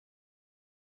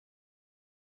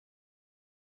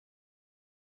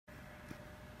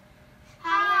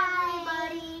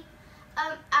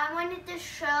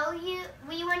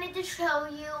wanted to show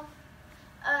you,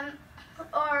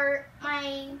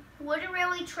 my wood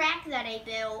railway track that I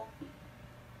built.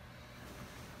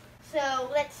 So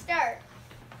let's start.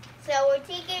 So we're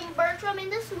taking Bertruim and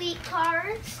the sweet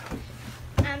cars.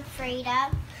 I'm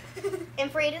Frieda. And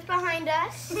Frieda's behind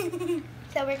us.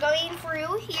 So we're going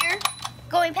through here,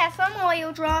 going past some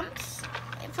oil drums,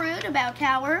 through the bell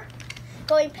tower,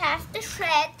 going past the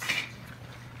sheds.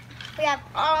 We have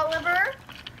Oliver,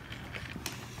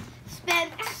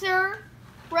 Spencer,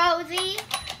 Rosie,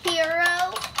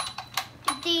 Hero,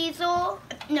 Diesel,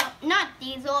 no, not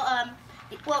Diesel,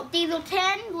 Diesel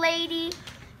 10, Lady,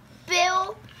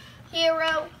 Bill,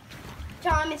 Hero,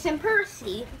 Thomas, and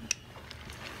Percy.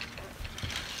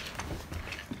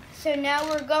 So now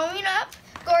we're going up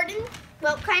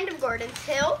Gordon's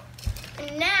Hill,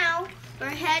 and now we're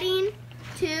heading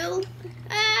to,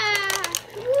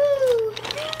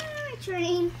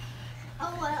 train.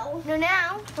 Oh well. So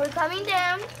now we're coming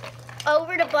down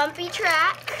over the bumpy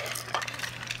track.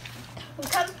 We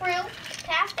come through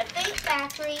past the fake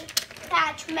factory,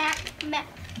 past Max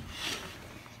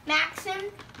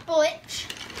and Butch.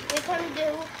 We come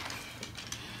to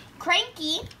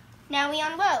Cranky. Now we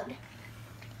unload.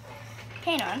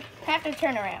 Hang on, I have to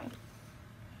turn around.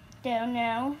 Down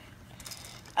now.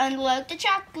 Unload the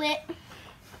chocolate.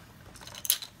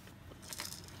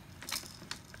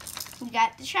 We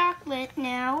got the chocolate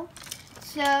now,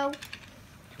 so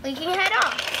we can head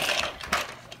off.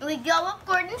 We go up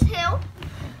Gordon's Hill,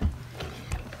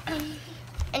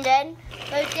 and then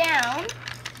go down,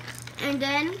 and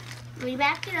then we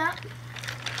back it up,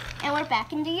 and we're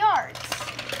back in the yards.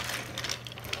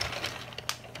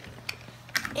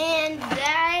 And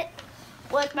that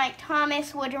was my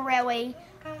Thomas Wood Railway.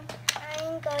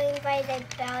 I'm going by the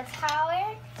bell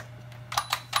tower.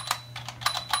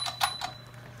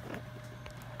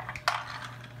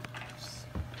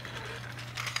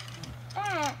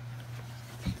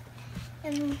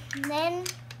 And then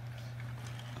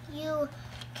you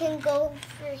can go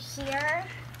over here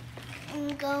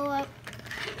and go up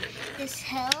this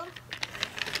hill,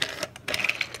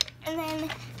 and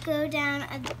then go down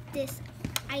this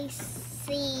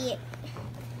icy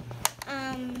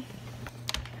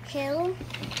hill.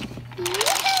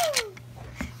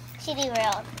 Shitty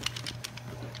world.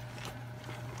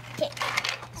 Okay,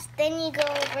 so then you go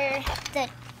over the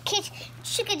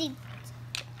chickadee.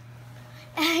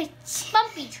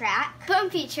 Bumpy track.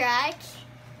 Bumpy track.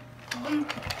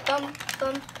 Bump, bump,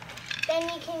 bump. Then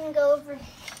you can go over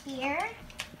here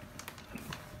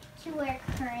to where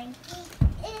Cranky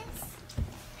is.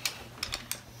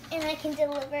 And I can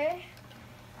deliver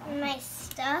my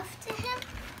stuff to him.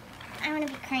 I want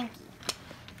to be Cranky.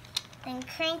 Then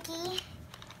Cranky.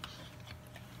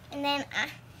 And then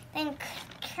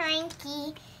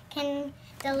Cranky can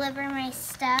deliver my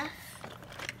stuff.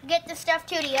 Get the stuff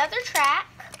to the other track.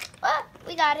 Oh,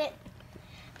 we got it.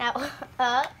 Now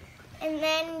up. And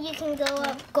then you can go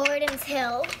up Gordon's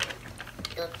Hill.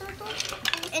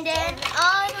 And then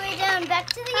all the way down back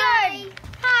to the yard.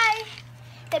 Hi.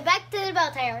 Then back to the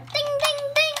bell tower. Ding,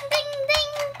 ding, ding, ding,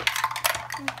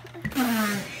 ding.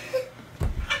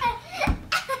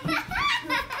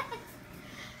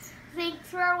 Thanks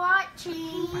for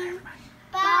watching.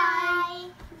 Bye.